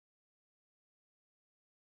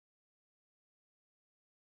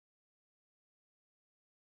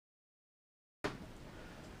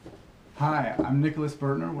Hi, I'm Nicholas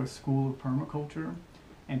Burtner with School of Permaculture,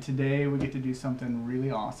 and today we get to do something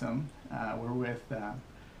really awesome. We're with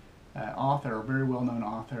author, a very well-known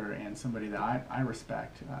author, and somebody that I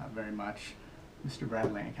respect very much, Mr.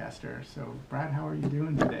 Brad Lancaster. So, Brad, how are you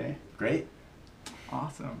doing today? Great.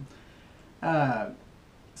 Awesome.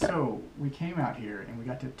 So we came out here and we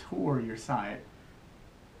got to tour your site.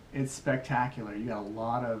 It's spectacular. You got a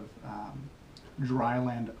lot of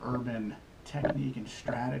dryland urban technique and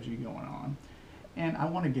strategy going on, and I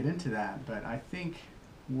want to get into that. But I think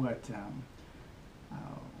what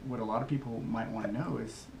a lot of people might want to know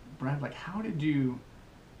is, Brad, like how did you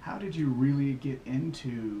really get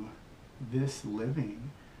into this living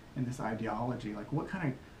and this ideology? Like what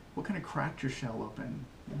kind of cracked your shell open?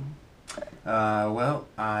 You know? Well,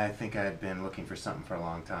 I think I'd been looking for something for a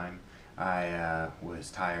long time. I was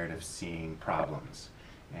tired of seeing problems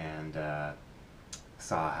and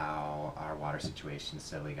saw how our water situation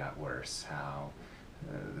steadily got worse, how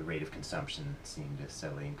the rate of consumption seemed to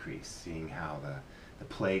steadily increase, seeing how the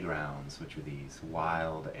playgrounds, which were these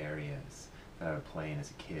wild areas that I would play in as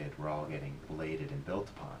a kid, were all getting bladed and built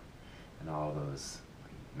upon, and all those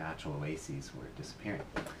natural oases were disappearing.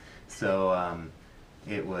 So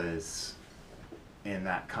it was in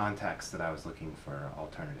that context that I was looking for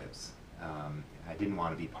alternatives. I didn't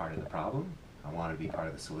want to be part of the problem. I wanted to be part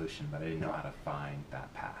of the solution, but I didn't know how to find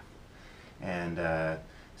that path. And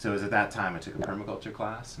so it was at that time I took a permaculture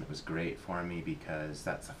class, and it was great for me because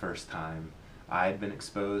that's the first time I'd been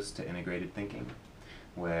exposed to integrated thinking,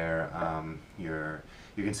 where you're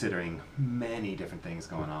considering many different things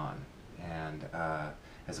going on, and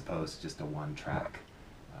as opposed to just a one-track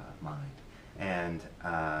mind. And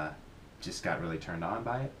just got really turned on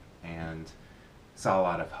by it and saw a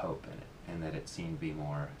lot of hope in it, and that it seemed to be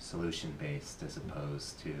more solution-based as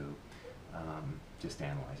opposed to just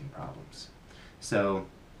analyzing problems. So,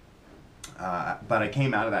 but I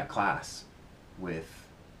came out of that class with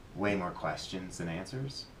way more questions than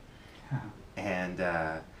answers. Huh. And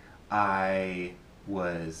I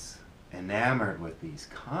was enamored with these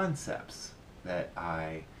concepts that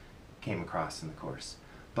I came across in the course.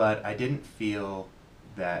 But I didn't feel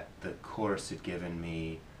that the course had given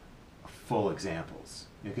me full examples,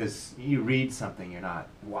 because you read something, you're not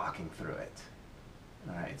walking through it.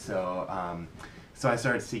 All right, so so I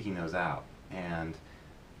started seeking those out, and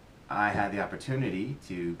I had the opportunity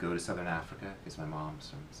to go to Southern Africa, because my mom's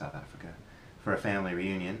from South Africa, for a family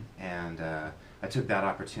reunion, and I took that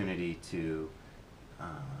opportunity to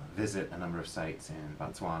visit a number of sites in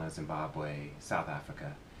Botswana, Zimbabwe, South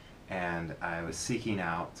Africa, and I was seeking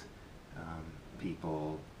out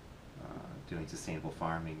people doing sustainable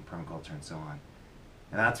farming, permaculture, and so on.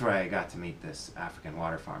 And that's where I got to meet this African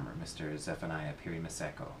water farmer, Mr. Zephaniah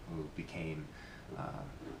Piri-Maseko, who became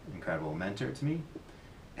an incredible mentor to me.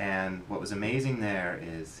 And what was amazing there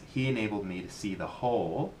is he enabled me to see the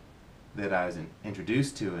whole that I was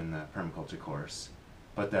introduced to in the permaculture course,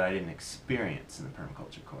 but that I didn't experience in the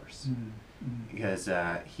permaculture course. Mm-hmm. Because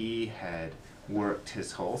he had worked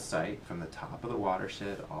his whole site from the top of the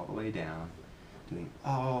watershed all the way down, doing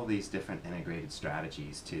all these different integrated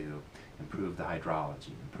strategies to improve the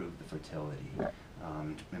hydrology, improve the fertility,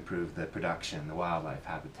 improve the production, the wildlife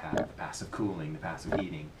habitat, the passive cooling, the passive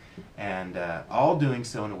heating, and all doing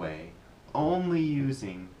so in a way only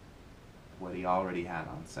using what he already had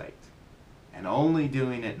on site, and only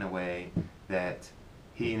doing it in a way that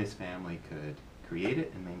he and his family could create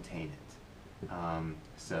it and maintain it.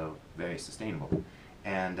 So very sustainable.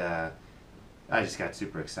 And I just got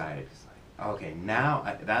super excited. It's like, okay,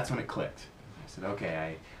 now that's when it clicked. I said,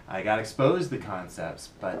 okay, I got exposed to the concepts,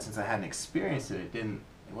 but since I hadn't experienced it, it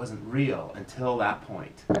wasn't real until that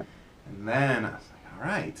point. And then I was like, all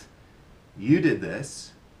right, you did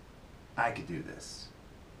this, I could do this.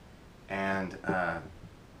 And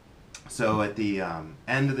so at the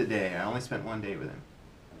end of the day, I only spent one day with him,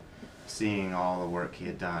 seeing all the work he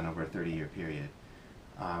had done over a 30-year period.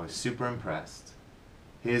 I was super impressed.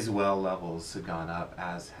 His well levels had gone up,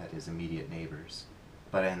 as had his immediate neighbors.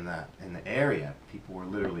 But in the area, people were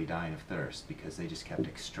literally dying of thirst because they just kept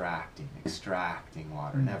extracting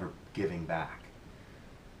water, never giving back.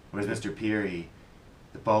 Whereas Mr. Peary,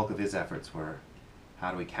 the bulk of his efforts were,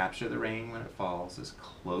 how do we capture the rain when it falls as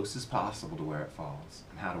close as possible to where it falls,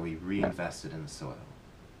 and how do we reinvest it in the soil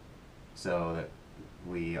so that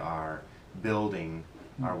we are building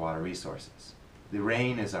our water resources. The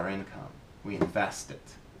rain is our income. We invest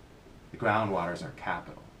it. The groundwater is our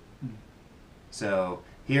capital. So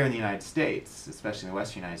here in the United States, especially in the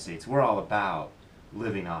Western United States, we're all about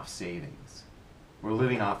living off savings. We're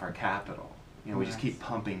living off our capital. We just keep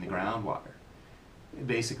pumping the groundwater.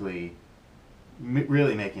 Basically,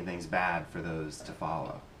 really making things bad for those to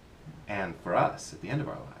follow, and for us at the end of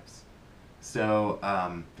our lives. So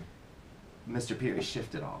Mr. Peary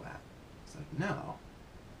shifted all that. It's like, no,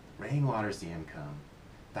 rainwater's the income.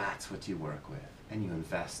 That's what you work with, and you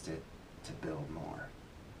invest it to build more.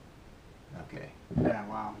 Okay. Yeah,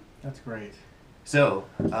 wow. That's great. So,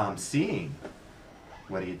 seeing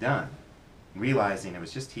what he'd done, realizing it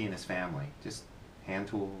was just he and his family, just hand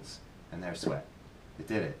tools and their sweat that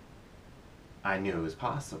did it, I knew it was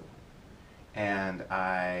possible. And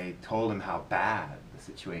I told him how bad the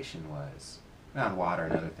situation was around water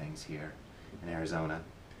and other things here in Arizona.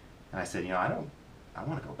 And I said, you know, I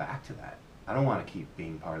want to go back to that. I don't want to keep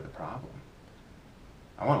being part of the problem.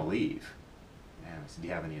 I want to leave. And I said, do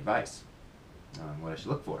you have any advice on what I should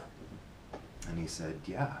look for? And he said,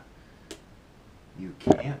 yeah, you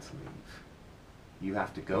can't leave. You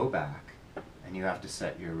have to go back, and you have to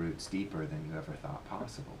set your roots deeper than you ever thought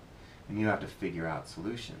possible. And you have to figure out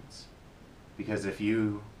solutions. Because if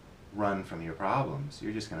you run from your problems,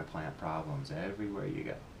 you're just going to plant problems everywhere you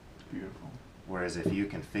go. Beautiful. Whereas if you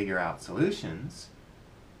can figure out solutions,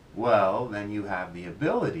 well, then you have the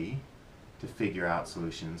ability to figure out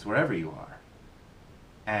solutions wherever you are.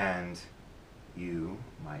 And you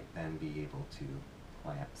might then be able to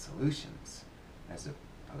plant solutions as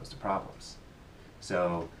opposed to problems.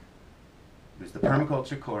 So it was the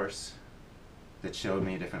permaculture course that showed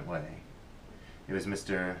me a different way. It was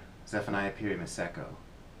Mr. Zephaniah Piri-Maseko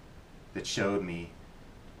that showed me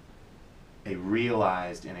a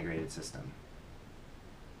realized integrated system.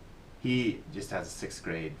 He just has a 6th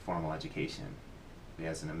grade formal education. He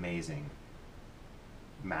has an amazing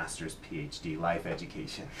master's PhD life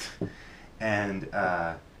education. And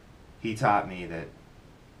he taught me that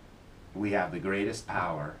we have the greatest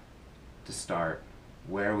power to start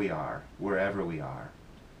where we are, wherever we are,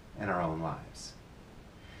 in our own lives.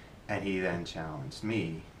 And he then challenged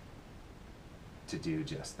me to do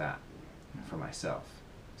just that for myself.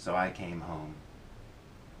 So I came home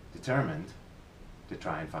determined to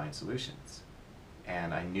try and find solutions.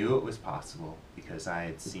 And I knew it was possible because I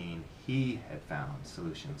had seen he had found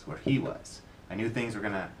solutions where he was. I knew things were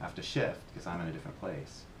going to have to shift because I'm in a different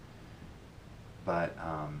place. But,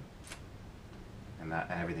 and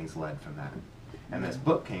everything's led from that. And this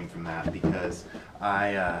book came from that because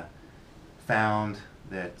I found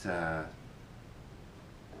that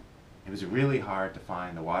it was really hard to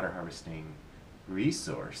find the water harvesting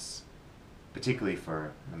resource, particularly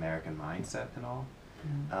for an American mindset and all,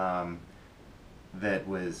 that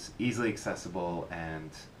was easily accessible and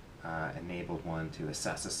enabled one to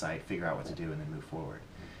assess a site, figure out what to do, and then move forward.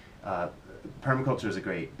 Permaculture is a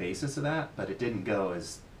great basis of that, but it didn't go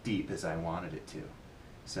as deep as I wanted it to.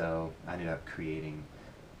 So I ended up creating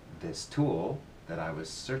this tool that I was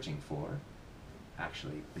searching for,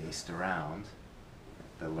 actually based around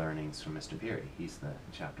the learnings from Mr. Peary. He's the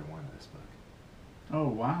chapter 1 of this book. Oh,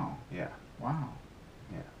 wow. Yeah. Wow.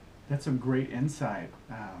 Yeah. That's some great insight.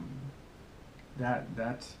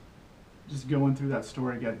 That just going through that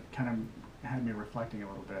story kind of had me reflecting a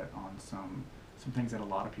little bit on some things that a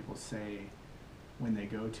lot of people say when they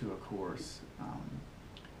go to a course,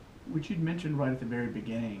 which you'd mentioned right at the very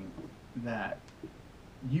beginning, that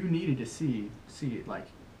you needed to see it, like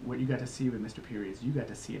what you got to see with Mr. Peary is you got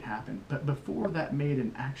to see it happen. But before that made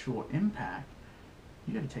an actual impact,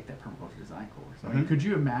 you got to take that permaculture design course. I mean, could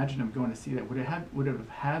you imagine him going to see that? Would it have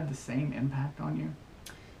had the same impact on you?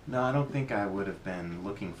 No, I don't think I would have been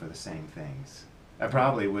looking for the same things. I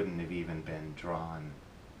probably wouldn't have even been drawn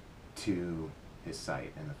to his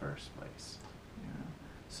site in the first place. Yeah.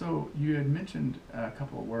 So you had mentioned a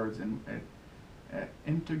couple of words in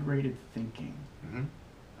integrated thinking.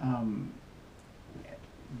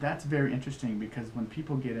 That's very interesting because when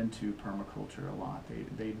people get into permaculture a lot,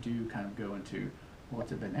 they do kind of go into, well,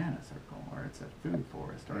 it's a banana circle, or it's a food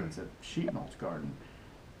forest, or it's a sheep mulch garden.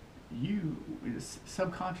 You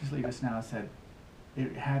subconsciously just now said, it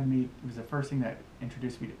was the first thing that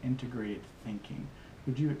introduced me to integrated thinking.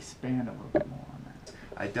 Would you expand a little bit more on that?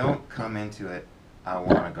 I don't come into it, I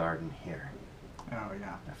want a garden here. Oh,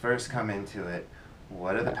 yeah. I first come into it,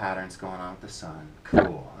 what are the patterns going on with the sun?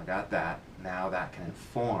 Cool, I got that. Now that can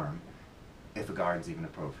inform if a garden's even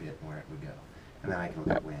appropriate and where it would go. And then I can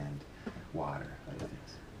look at wind, water, other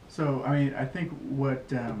things. So, I mean, I think what,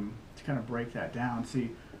 to kind of break that down,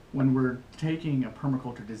 see, when we're taking a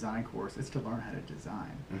permaculture design course, it's to learn how to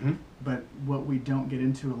design. But what we don't get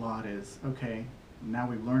into a lot is, okay, now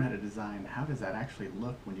we've learned how to design, how does that actually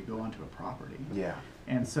look when you go onto a property? Yeah.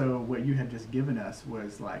 And so what you had just given us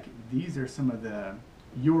was like, these are some of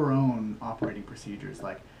your own operating procedures.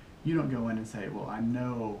 Like, You don't go in and say, well, I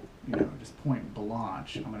know, just point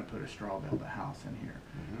blanche, I'm going to put a straw built house in here.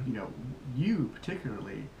 You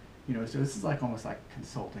particularly, so this is like almost like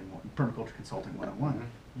consulting, permaculture consulting 101.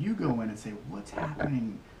 You go in and say, what's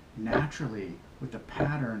happening naturally with the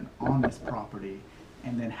pattern on this property,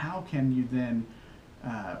 and then how can you then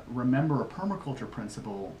remember a permaculture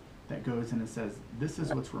principle that goes in and says, this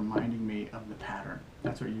is what's reminding me of the pattern.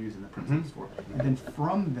 That's what you're using the principles for. And then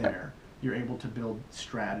from there, you're able to build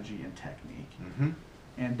strategy and technique.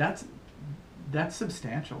 And that's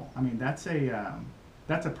substantial. I mean, that's a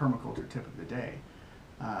permaculture tip of the day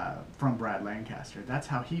from Brad Lancaster. That's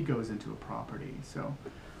how he goes into a property. So,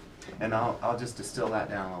 and I'll just distill that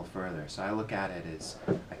down a little further. So I look at it as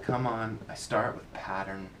I start with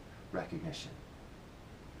pattern recognition.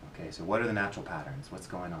 Okay, so what are the natural patterns? What's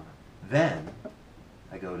going on? Then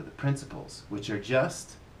I go to the principles, which are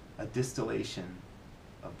just a distillation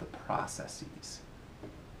of the processes.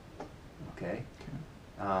 Okay?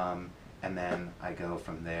 And then I go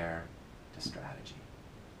from there to strategy.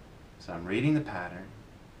 So I'm reading the pattern.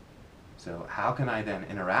 So how can I then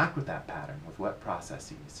interact with that pattern? With what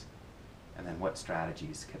processes? And then what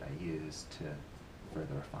strategies could I use to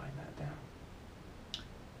further refine that down?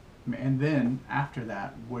 And then after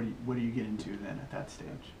that, what do you get into then at that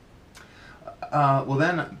stage? Well,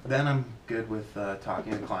 then I'm good with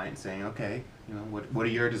talking to the client and saying, okay, what are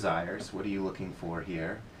your desires? What are you looking for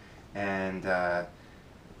here? And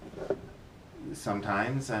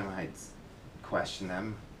sometimes I might question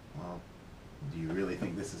them, well, do you really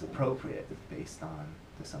think this is appropriate based on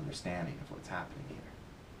this understanding of what's happening here?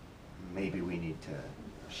 Maybe we need to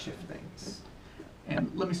shift things.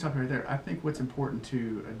 And let me stop right there. I think what's important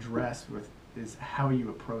to address is how you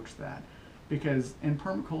approach that. Because in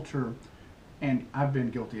permaculture, and I've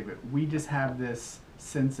been guilty of it, we just have this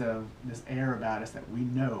sense of this air about us that we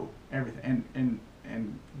know everything.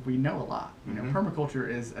 And we know a lot. Permaculture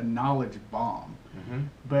is a knowledge bomb.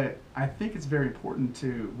 But I think it's very important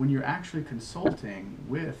to, when you're actually consulting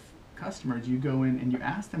with customers, you go in and you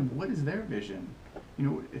ask them, what is their vision?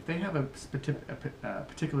 If they have a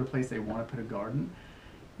particular place they want to put a garden,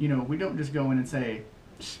 we don't just go in and say,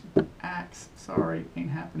 axe, sorry, ain't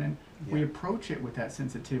happening. Yeah. We approach it with that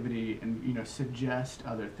sensitivity and, suggest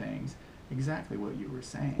other things. Exactly what you were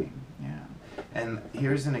saying, yeah. And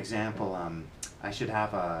here's an example. I should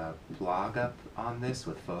have a blog up on this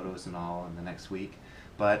with photos and all in the next week.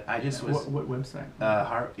 But I just was... What website?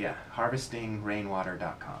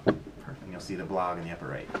 harvestingrainwater.com. Perfect. And you'll see the blog in the upper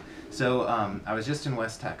right. So I was just in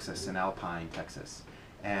West Texas, in Alpine, Texas.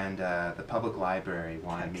 And the public library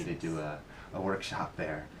wanted me to do a workshop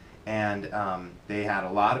there. And they had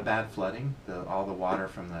a lot of bad flooding. All the water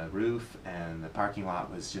from the roof and the parking lot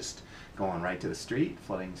was just going right to the street,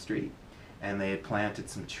 flooding the street. And they had planted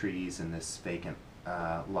some trees in this vacant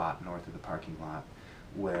lot north of the parking lot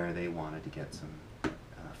where they wanted to get some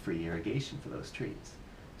free irrigation for those trees.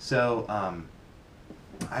 So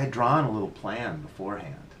I had drawn a little plan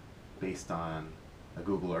beforehand based on a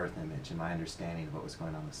Google Earth image and my understanding of what was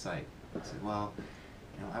going on the site. I said, well,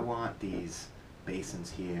 I want these basins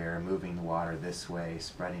here, moving the water this way,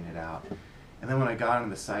 spreading it out. And then when I got on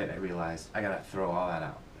the site, I realized I gotta throw all that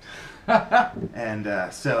out. And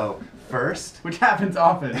so first... Which happens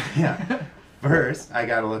often. Yeah. First, I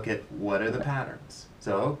gotta look at what are the patterns.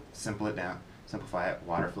 So, simplify it,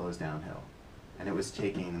 water flows downhill. And it was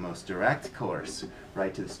taking the most direct course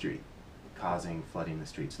right to the street, causing flooding the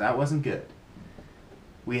street. So that wasn't good.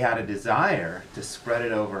 We had a desire to spread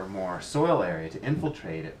it over more soil area, to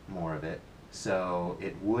infiltrate it, more of it, so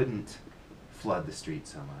it wouldn't flood the street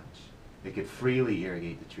so much. It could freely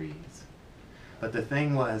irrigate the trees. But the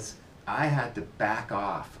thing was, I had to back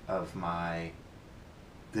off of my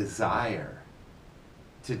desire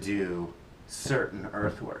to do certain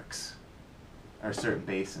earthworks or certain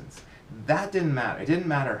basins. That didn't matter. It didn't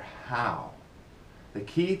matter how. The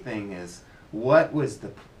key thing is, what was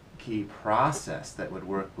the key process that would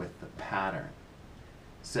work with the pattern?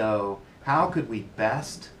 So how could we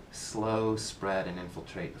best slow spread and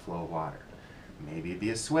infiltrate the flow of water? Maybe it'd be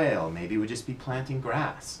a swale. Maybe it would just be planting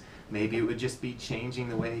grass. Maybe it would just be changing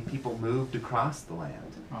the way people moved across the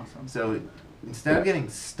land. Awesome. So instead of getting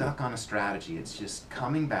stuck on a strategy, it's just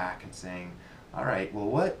coming back and saying, all right,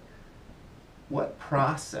 well, what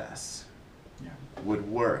process would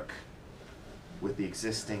work with the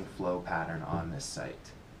existing flow pattern on this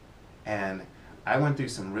site? And I went through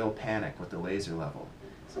some real panic with the laser level.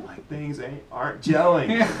 So like, things aren't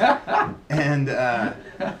gelling.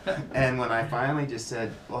 And when I finally just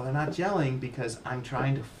said, well, they're not gelling because I'm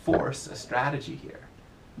trying to force a strategy here.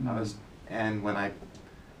 When I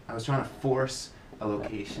was trying to force a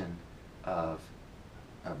location of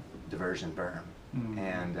a diversion berm. Mm.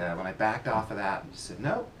 And when I backed off of that, I just said,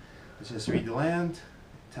 no, let's just read the land.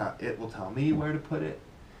 It will tell me where to put it.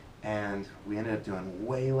 And we ended up doing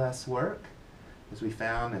way less work, as we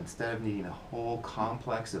found, instead of needing a whole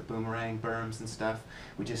complex of boomerang berms and stuff,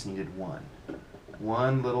 we just needed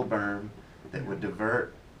one little berm that would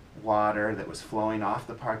divert water that was flowing off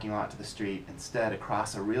the parking lot to the street, instead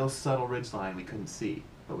across a real subtle ridge line we couldn't see,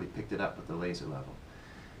 but we picked it up with the laser level.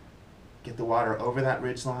 Get the water over that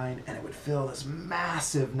ridge line, and it would fill this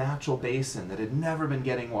massive natural basin that had never been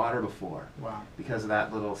getting water before. Wow. Because of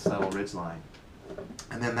that little subtle ridge line.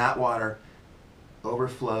 And then that water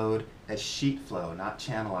overflowed as sheet flow, not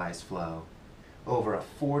channelized flow, over a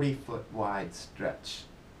 40-foot wide stretch.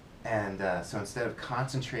 And so instead of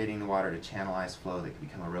concentrating the water to channelized flow that could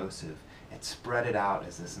become erosive, it spread it out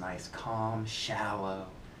as this nice, calm, shallow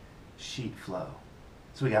sheet flow.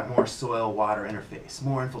 So we got more soil-water interface,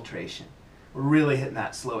 more infiltration. We're really hitting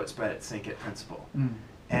that slow it, spread it, sink it principle. Mm.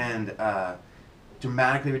 And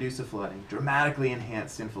dramatically reduced the flooding, dramatically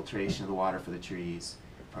enhanced infiltration of the water for the trees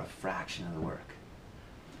for a fraction of the work.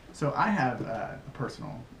 So I have a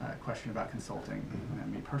personal question about consulting,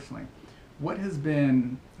 me personally. What has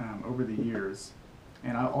been, over the years,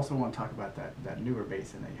 and I also want to talk about that newer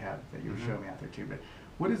basin that you have, that you were showing me out there too, but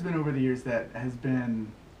what has been over the years that has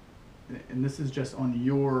been, and this is just on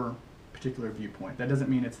your particular viewpoint, that doesn't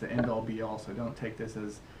mean it's the end-all be-all, so don't take this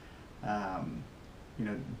as,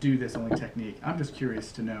 do this only technique. I'm just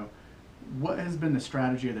curious to know, what has been the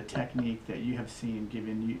strategy or the technique that you have seen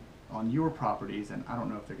given you on your properties, and I don't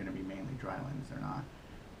know if they're going to be mainly drylands or not,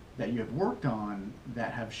 that you have worked on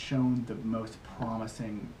that have shown the most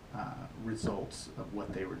promising results of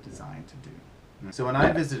what they were designed to do? So when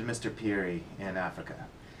I visited Mr. Peary in Africa,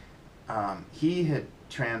 he had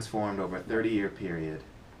transformed over a 30-year period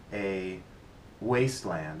a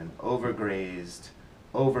wasteland, an overgrazed,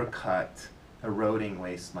 overcut, eroding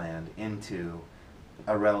wasteland into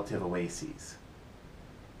a relative oasis.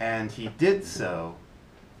 And he did so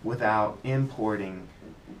without importing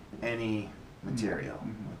any material,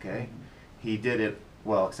 okay? He did it,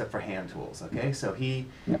 well, except for hand tools, okay? So he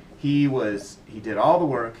did all the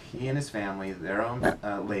work, he and his family, their own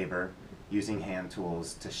labor, using hand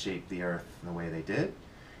tools to shape the earth the way they did.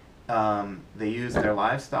 They used their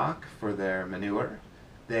livestock for their manure.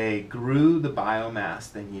 They grew the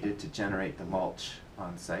biomass they needed to generate the mulch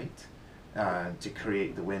on site, to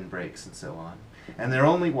create the windbreaks and so on. And their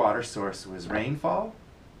only water source was rainfall,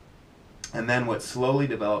 and then what slowly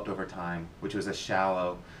developed over time, which was a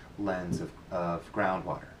shallow lens of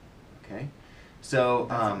groundwater. Okay, so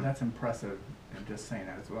that's impressive. I'm just saying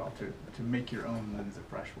that as well, to make your own lens of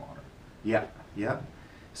fresh water. Yeah, yeah.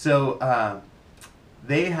 So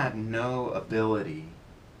they had no ability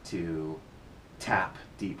to tap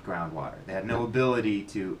deep groundwater. They had no ability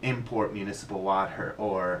to import municipal water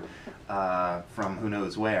or from who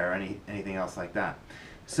knows where, or anything else like that.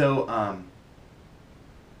 So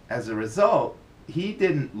as a result, he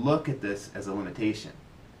didn't look at this as a limitation.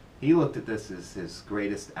 He looked at this as his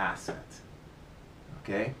greatest asset.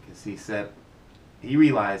 Okay, because he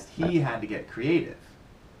realized he had to get creative.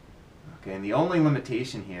 Okay, and the only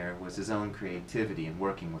limitation here was his own creativity in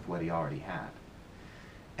working with what he already had.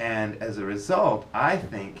 And as a result, I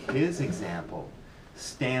think his example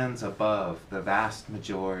stands above the vast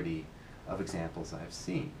majority of examples I've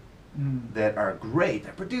seen that are great.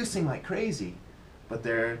 They're producing like crazy, but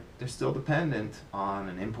they're still dependent on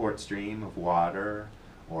an import stream of water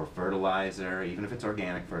or fertilizer, even if it's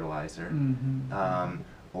organic fertilizer,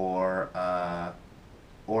 or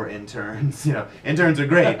interns. You know, interns are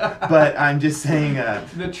great, but I'm just saying.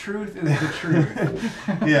 The truth is the truth.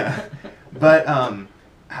 Yeah, but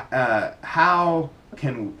how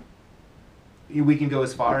can we can go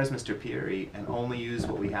as far as Mr. Peary and only use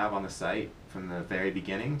what we have on the site from the very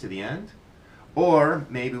beginning to the end? Or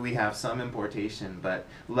maybe we have some importation, but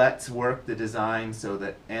let's work the design so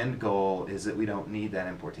that end goal is that we don't need that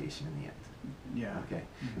importation in the end. Yeah. Okay.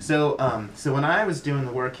 So so when I was doing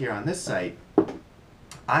the work here on this site,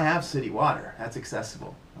 I have city water. That's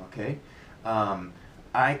accessible. Okay.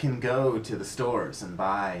 I can go to the stores and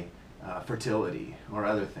buy fertility or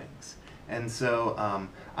other things. And so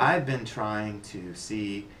I've been trying to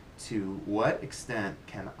see to what extent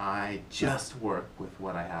can I just work with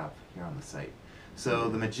what I have here on the site. So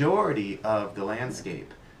the majority of the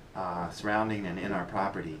landscape surrounding and in our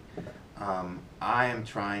property, I am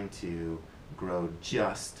trying to grow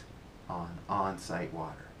just on-site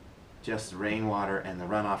water. Just rainwater and the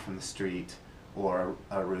runoff from the street or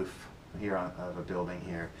a roof here of a building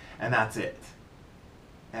here, and that's it.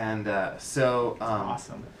 And so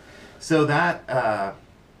awesome. So that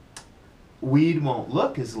weed won't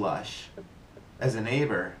look as lush as a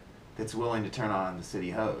neighbor that's willing to turn on the city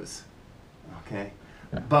hose. Okay?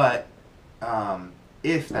 But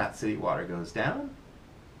if that city water goes down,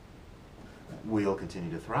 we'll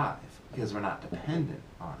continue to thrive because we're not dependent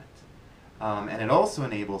on it. And it also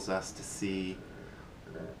enables us to see,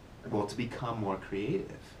 well, to become more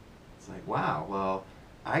creative. It's like, wow, well,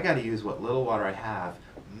 I got to use what little water I have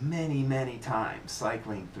many, many times,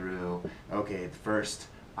 cycling through, okay, first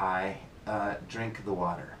I drink the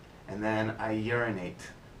water, and then I urinate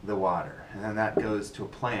the water, and then that goes to a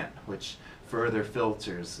plant, which further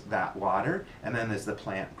filters that water, and then as the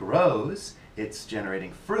plant grows, it's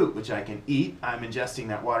generating fruit, which I can eat. I'm ingesting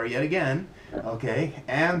that water yet again, okay,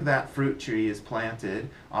 and that fruit tree is planted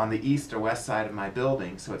on the east or west side of my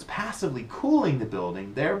building, so it's passively cooling the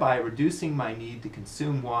building, thereby reducing my need to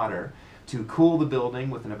consume water to cool the building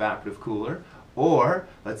with an evaporative cooler, or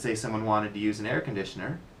let's say someone wanted to use an air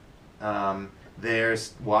conditioner.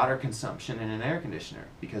 There's water consumption in an air conditioner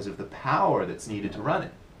because of the power that's needed to run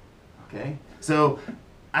it. Okay? So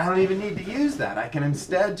I don't even need to use that. I can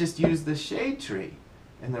instead just use the shade tree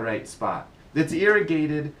in the right spot that's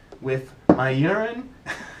irrigated with my urine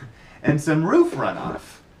and some roof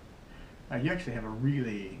runoff. You actually have a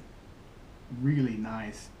really, really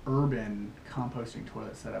nice urban composting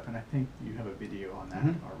toilet setup, and I think you have a video on that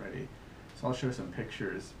already. So I'll show some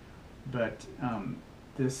pictures. But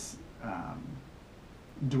this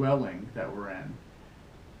dwelling that we're in,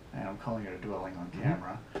 and I'm calling it a dwelling on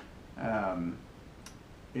camera,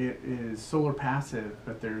 it is solar passive,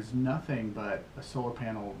 but there's nothing but a solar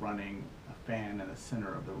panel running a fan in the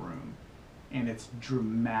center of the room, and it's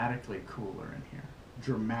dramatically cooler in here.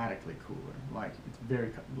 Dramatically cooler. Like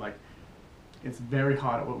it's very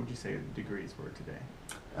hot. What would you say the degrees were today?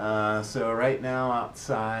 So right now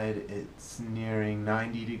outside it's nearing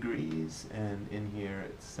 90 degrees, and in here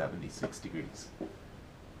it's 76 degrees.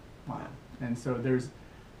 Wow. And so there's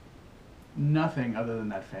nothing other than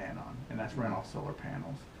that fan on, and that's run off solar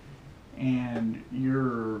panels. And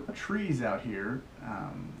your trees out here,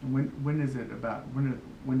 when is it about,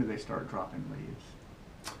 when do they start dropping leaves?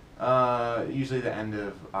 Usually the end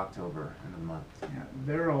of October, end of the month. Yeah,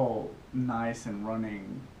 they're all nice and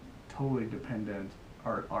running, totally dependent,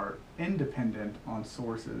 are independent on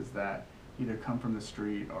sources that either come from the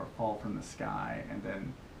street or fall from the sky, and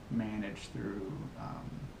then manage through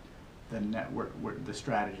the network, the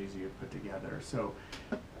strategies you've put together. So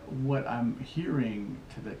what I'm hearing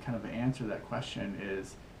to the kind of answer that question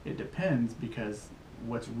is it depends, because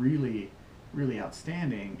what's really, really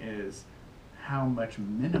outstanding is how much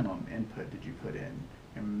minimum input did you put in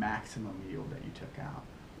and maximum yield that you took out.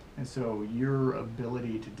 And so your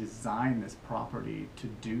ability to design this property to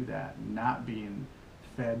do that, not being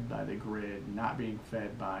fed by the grid, not being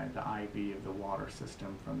fed by the IV of the water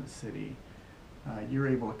system from the city, you're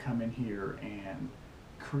able to come in here and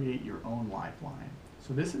create your own lifeline.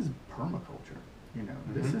 So this is permaculture, you know,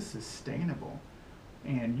 this is sustainable,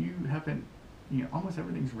 and you haven't, you know, almost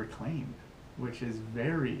everything's reclaimed, which is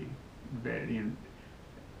very, very, you know,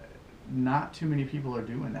 not too many people are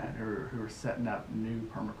doing that, who are setting up new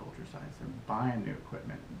permaculture sites. They're buying new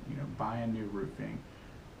equipment, you know, buying new roofing,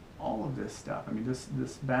 all of this stuff. I mean, this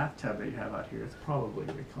bathtub that you have out here, it's probably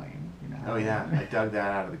reclaimed, you know. Oh yeah, I dug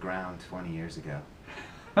that out of the ground 20 years ago.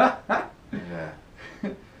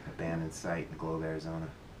 Abandoned site in Globe, Arizona.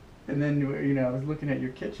 And then, you know, I was looking at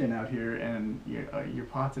your kitchen out here, and your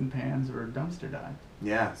pots and pans were dumpster dived.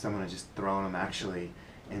 Yeah, someone had just thrown them actually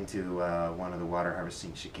into one of the water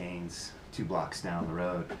harvesting chicanes 2 blocks down the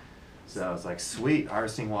road. So I was like, sweet,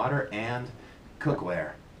 harvesting water and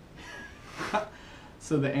cookware.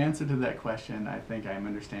 So the answer to that question, I think I'm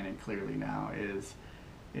understanding clearly now, is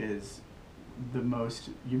the most,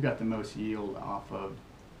 you've got the most yield off of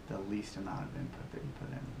the least amount of input that you put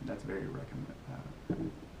in. That's very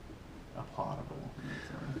applaudable.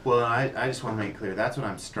 Well, I just want to make clear, that's what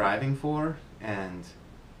I'm striving for, and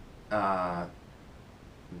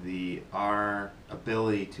our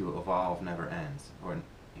ability to evolve never ends, or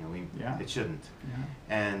you know, it shouldn't. Yeah.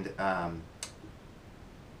 And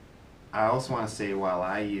I also want to say, while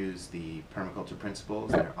I use the permaculture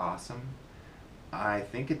principles, they're awesome, I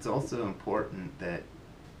think it's also important that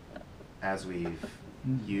as we've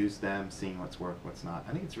used them, seeing what's worked, what's not,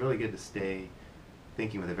 I think it's really good to stay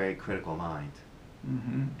thinking with a very critical mind.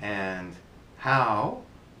 And how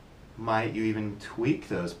might you even tweak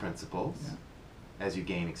those principles as you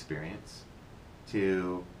gain experience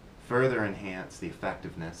to further enhance the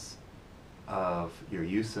effectiveness of your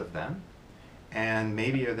use of them? And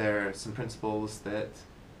maybe are there some principles that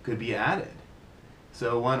could be added?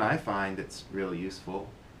 So one I find that's really useful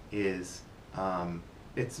is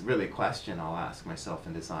it's really a question I'll ask myself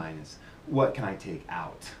in design is, what can I take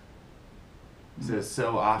out?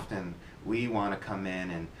 So often we want to come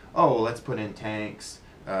in and, oh, well, let's put in tanks,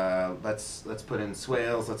 let's put in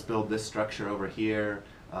swales, let's build this structure over here,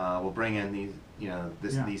 we'll bring in these,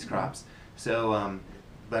 these crops. So,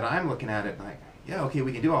 but I'm looking at it like, yeah, okay,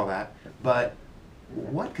 we can do all that, but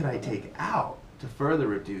what could I take out to further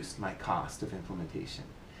reduce my cost of implementation?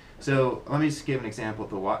 So let me just give an example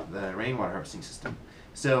of the rainwater harvesting system.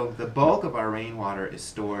 So the bulk of our rainwater is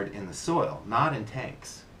stored in the soil, not in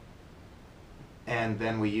tanks. And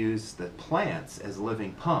then we use the plants as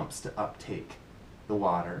living pumps to uptake the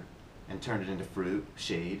water and turn it into fruit,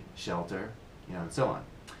 shade, shelter, and so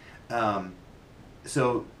on.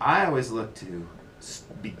 So I always look to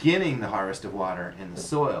beginning the harvest of water in the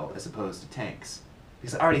soil as opposed to tanks,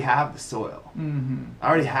 because I already have the soil. Mm-hmm. I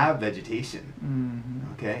already have vegetation.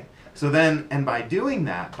 Mm-hmm. Okay? So then, and by doing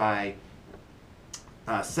that, by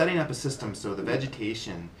setting up a system so the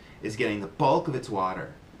vegetation is getting the bulk of its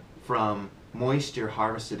water from moisture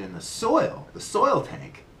harvested in the soil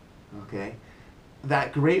tank, okay,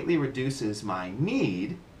 that greatly reduces my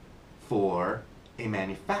need for a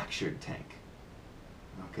manufactured tank.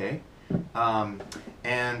 Okay?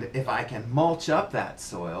 And if I can mulch up that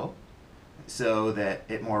soil so that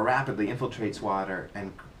it more rapidly infiltrates water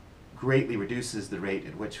and greatly reduces the rate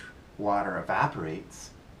at which water evaporates,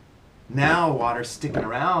 now water's sticking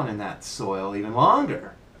around in that soil even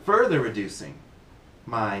longer, further reducing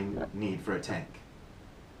my need for a tank.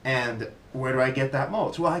 And where do I get that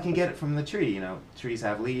mulch? Well, I can get it from the tree. Trees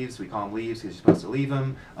have leaves. We call them leaves because you're supposed to leave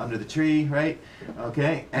them under the tree, right?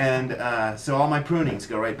 Okay, and so all my prunings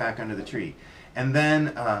go right back under the tree. And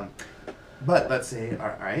then, but let's say,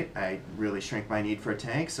 all right, I really shrink my need for a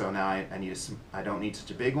tank, so now I don't need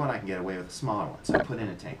such a big one. I can get away with a smaller one. So I put in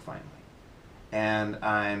a tank finally. And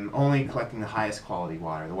I'm only collecting the highest quality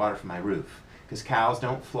water, the water from my roof, because cows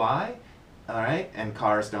don't fly, all right, and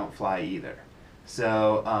cars don't fly either.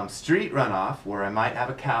 So street runoff, where I might have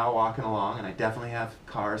a cow walking along, and I definitely have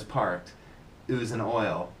cars parked, oozing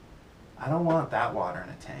oil, I don't want that water in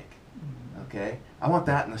a tank, okay? I want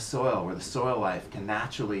that in the soil, where the soil life can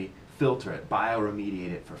naturally filter it,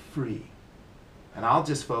 bioremediate it for free. And I'll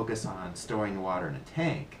just focus on storing the water in a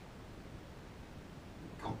tank,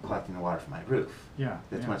 collecting the water from my roof. Yeah.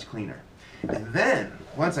 That's much cleaner. And then,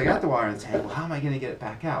 once I got the water in the tank, well, how am I going to get it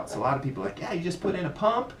back out? So a lot of people are like, yeah, you just put in a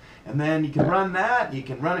pump, and then you can run that. You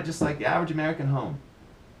can run it just like the average American home.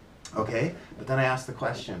 Okay? But then I asked the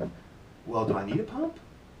question, well, do I need a pump?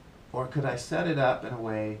 Or could I set it up in a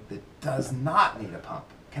way that does not need a pump?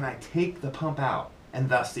 Can I take the pump out, and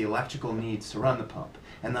thus the electrical needs to run the pump,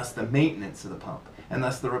 and thus the maintenance of the pump, and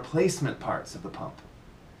thus the replacement parts of the pump?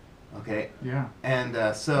 Okay? Yeah.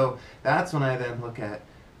 And so that's when I then look at,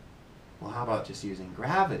 well, how about just using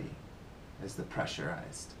gravity as the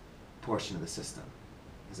pressurized portion of the system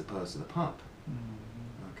as opposed to the pump?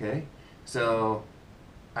 Mm-hmm. Okay? So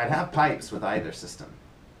I'd have pipes with either system,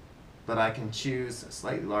 but I can choose a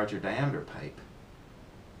slightly larger diameter pipe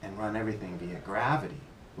and run everything via gravity,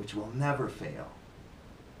 which will never fail,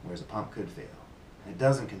 whereas a pump could fail. It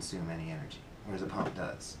doesn't consume any energy, whereas a pump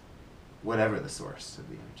does, whatever the source of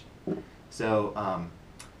the energy. So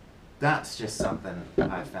that's just something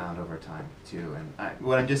I've found over time too. And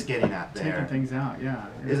what I'm just getting at there, taking things out,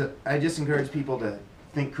 is I just encourage people to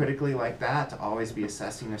think critically like that, to always be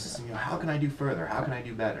assessing their system. How can I do further? How can I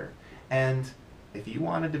do better? And if you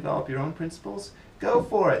want to develop your own principles, go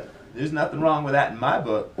for it. There's nothing wrong with that in my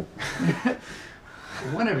book.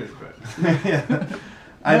 One of his books. Yeah.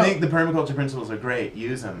 I think the permaculture principles are great.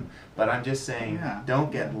 Use them. But I'm just saying,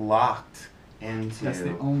 don't get locked into that's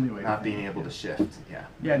the only way not being able to shift. Yeah.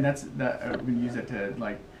 Yeah, and that's we can use it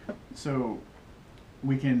to so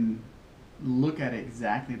we can look at it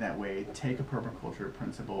exactly that way. Take a permaculture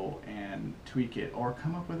principle and tweak it, or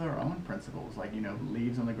come up with our own principles, like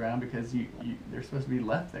leaves on the ground because they're supposed to be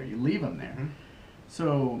left there. You leave them there. Mm-hmm.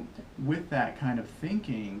 So with that kind of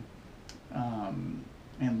thinking, and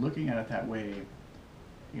looking at it that way,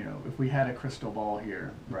 if we had a crystal ball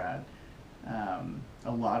here, Brad.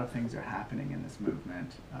 A lot of things are happening in this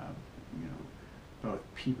movement. Both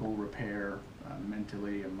people repair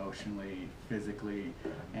mentally, emotionally, physically,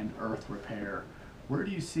 and earth repair. Where do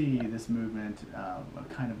you see this movement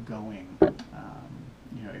kind of going?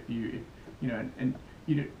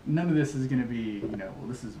 None of this is going to be, well,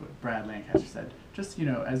 this is what Brad Lancaster said. Just,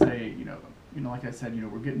 as a, like I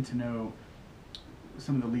said, we're getting to know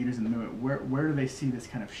some of the leaders in the movement. Where do they see this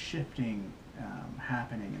kind of shifting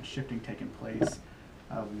happening and shifting taking place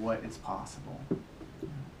of what is possible?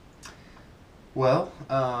 Well,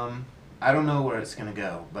 I don't know where it's going to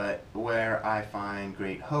go, but where I find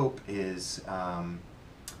great hope is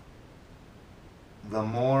the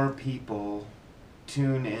more people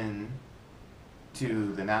tune in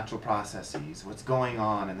to the natural processes, what's going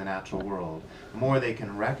on in the natural world, the more they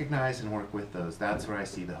can recognize and work with those. That's where I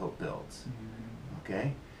see the hope builds.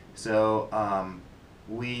 Okay? So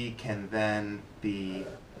we can then be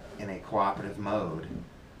in a cooperative mode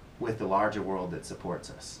with the larger world that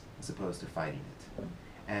supports us, as opposed to fighting it.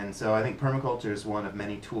 And so I think permaculture is one of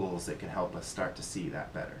many tools that can help us start to see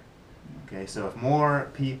that better. Okay, so if more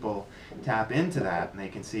people tap into that and they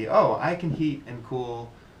can see, oh, I can heat and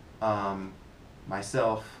cool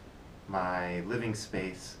myself, my living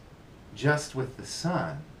space, just with the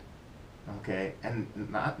sun, okay, and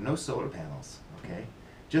no solar panels, okay,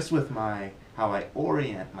 just with how I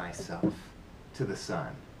orient myself to the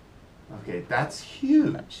sun, okay, that's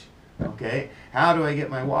huge, okay. How do I get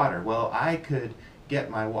my water? Well, I could get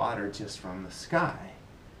my water just from the sky,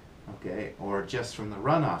 okay, or just from the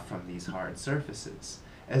runoff from these hard surfaces,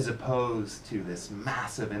 as opposed to this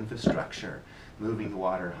massive infrastructure moving the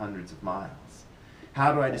water hundreds of miles.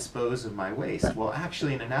 How do I dispose of my waste? Well,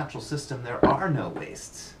 actually, in a natural system, there are no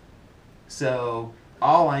wastes. So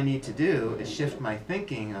all I need to do is shift my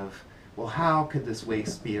thinking of, well, how could this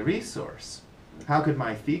waste be a resource? How could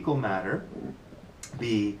my fecal matter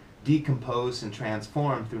be decomposed and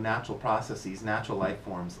transformed through natural processes, natural life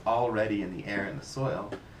forms already in the air and the soil,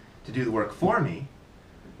 to do the work for me,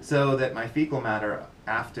 so that my fecal matter,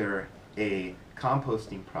 after a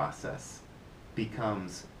composting process,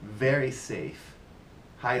 becomes very safe,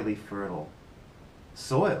 highly fertile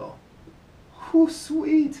soil. Whew,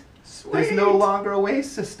 sweet. There's no longer a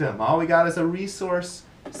waste system. All we got is a resource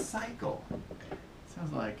cycle.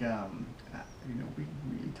 Sounds like, we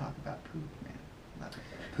talk about poop, man. Love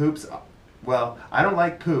it. Poop's, well, I don't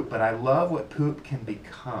like poop, but I love what poop can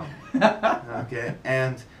become. Okay,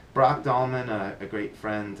 and Brock Dahlman, a great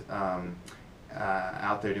friend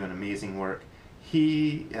out there doing amazing work,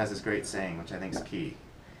 he has this great saying, which I think is key,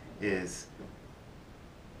 is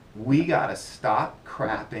we gotta stop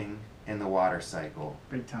crapping in the water cycle.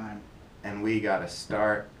 Big time. And we gotta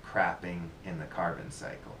start crapping in the carbon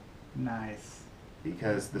cycle. Nice.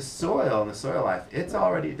 Because the soil and the soil life, it's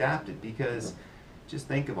already adapted, because just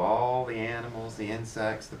think of all the animals, the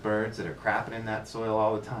insects, the birds that are crapping in that soil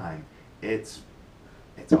all the time. It's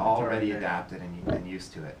already adapted and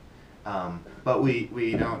used to it. But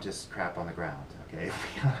we don't just crap on the ground, okay?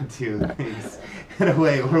 We gotta do things in a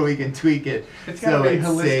way where we can tweak it it's so gotta be it's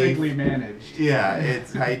holistically safe. managed. Yeah,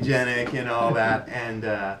 it's hygienic and all that,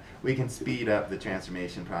 and we can speed up the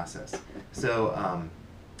transformation process. So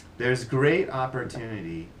there's great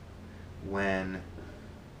opportunity when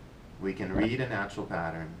we can read a natural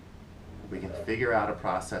pattern, we can figure out a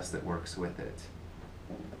process that works with it,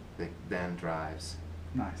 that then drives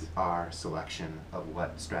Nice. our selection of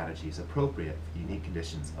what strategy is appropriate for the unique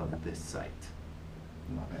conditions of this site.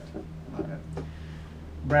 Love it. Love it.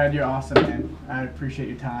 Brad, you're awesome, man. I appreciate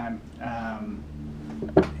your time.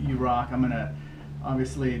 You rock.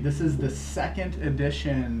 Obviously, this is the second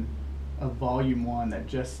edition of Volume 1 that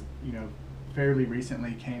just, fairly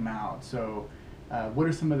recently came out. So, what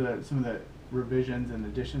are some of the revisions and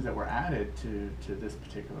additions that were added to this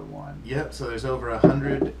particular one? Yep. So there's over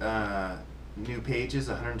 100 new pages,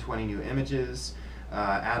 120 new images.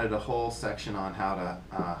 Added a whole section on how to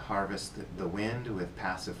harvest the wind with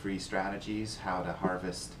passive-free strategies, how to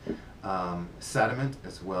harvest sediment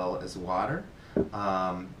as well as water,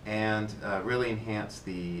 and really enhance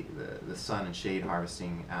the sun and shade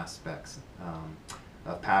harvesting aspects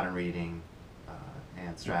of pattern reading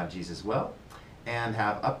and strategies as well, and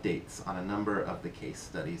have updates on a number of the case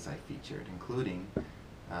studies I featured, including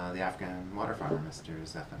the African water farmer, Mr.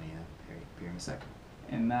 Zephaniah Pirimaseko.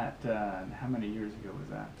 And that, how many years ago was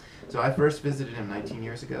that? So I first visited him 19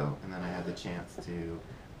 years ago, and then I had the chance to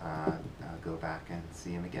go back and see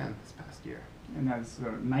him again this past year. And that's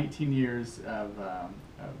 19 years of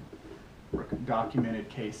documented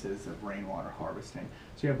cases of rainwater harvesting.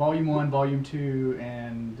 So you have Volume 1, Volume 2,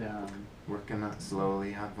 and... working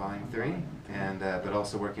slowly on Volume 3, and but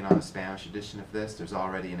also working on a Spanish edition of this. There's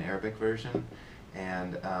already an Arabic version,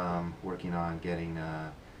 and working on getting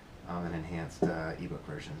an enhanced ebook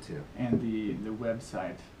version too. And the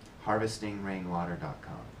website?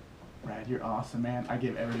 harvestingrainwater.com. Brad, you're awesome, man. I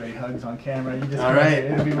give everybody hugs on camera. You just all right.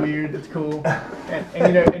 It'll be weird. It's cool.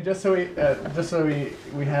 And just so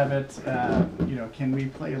we have it, can we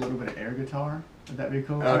play a little bit of air guitar? Would that be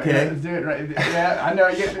cool? Okay. Right, let's do it right. Yeah, I know.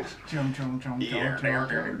 Yeah.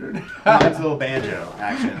 Mine's a little banjo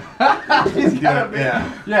action. He's got a big,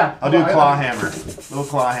 Yeah. yeah. I'll do claw hammer. Little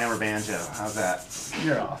claw hammer banjo. How's that?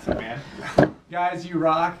 You're awesome, man. Guys, you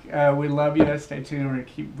rock. We love you. Stay tuned. We're going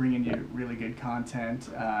to keep bringing you really good content.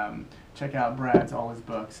 Check out Brad's, all his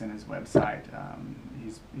books, and his website.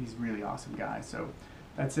 He's really awesome guy. So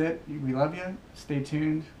that's it. We love you. Stay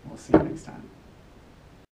tuned. We'll see you next time.